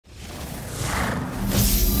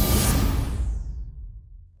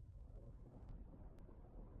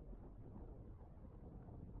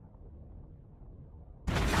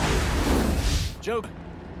Joe,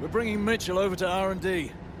 we're bringing Mitchell over to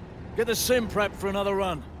R&D. Get the sim prepped for another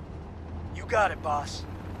run. You got it, boss.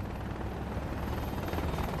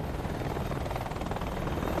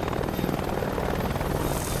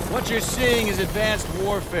 What you're seeing is advanced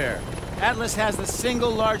warfare. Atlas has the single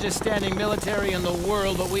largest standing military in the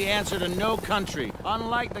world, but we answer to no country.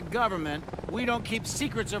 Unlike the government, we don't keep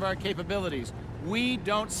secrets of our capabilities. We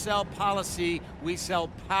don't sell policy, we sell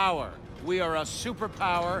power. We are a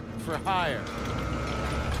superpower for hire.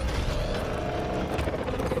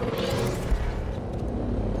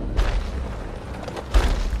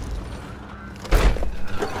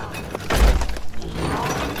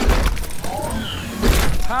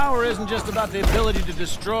 Power isn't just about the ability to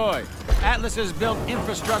destroy. Atlas has built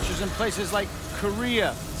infrastructures in places like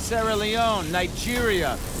Korea, Sierra Leone,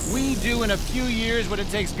 Nigeria. We do in a few years what it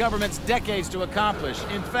takes governments decades to accomplish.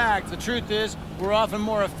 In fact, the truth is, we're often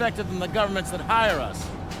more effective than the governments that hire us.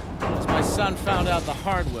 As my son found out the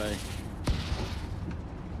hard way.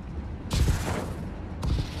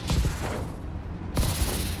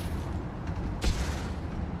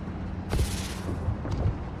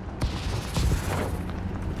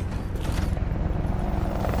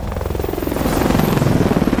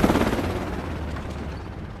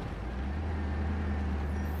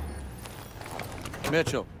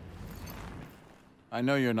 Mitchell, I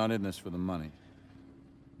know you're not in this for the money.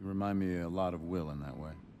 You remind me a lot of Will in that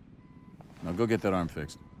way. Now go get that arm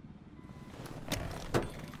fixed.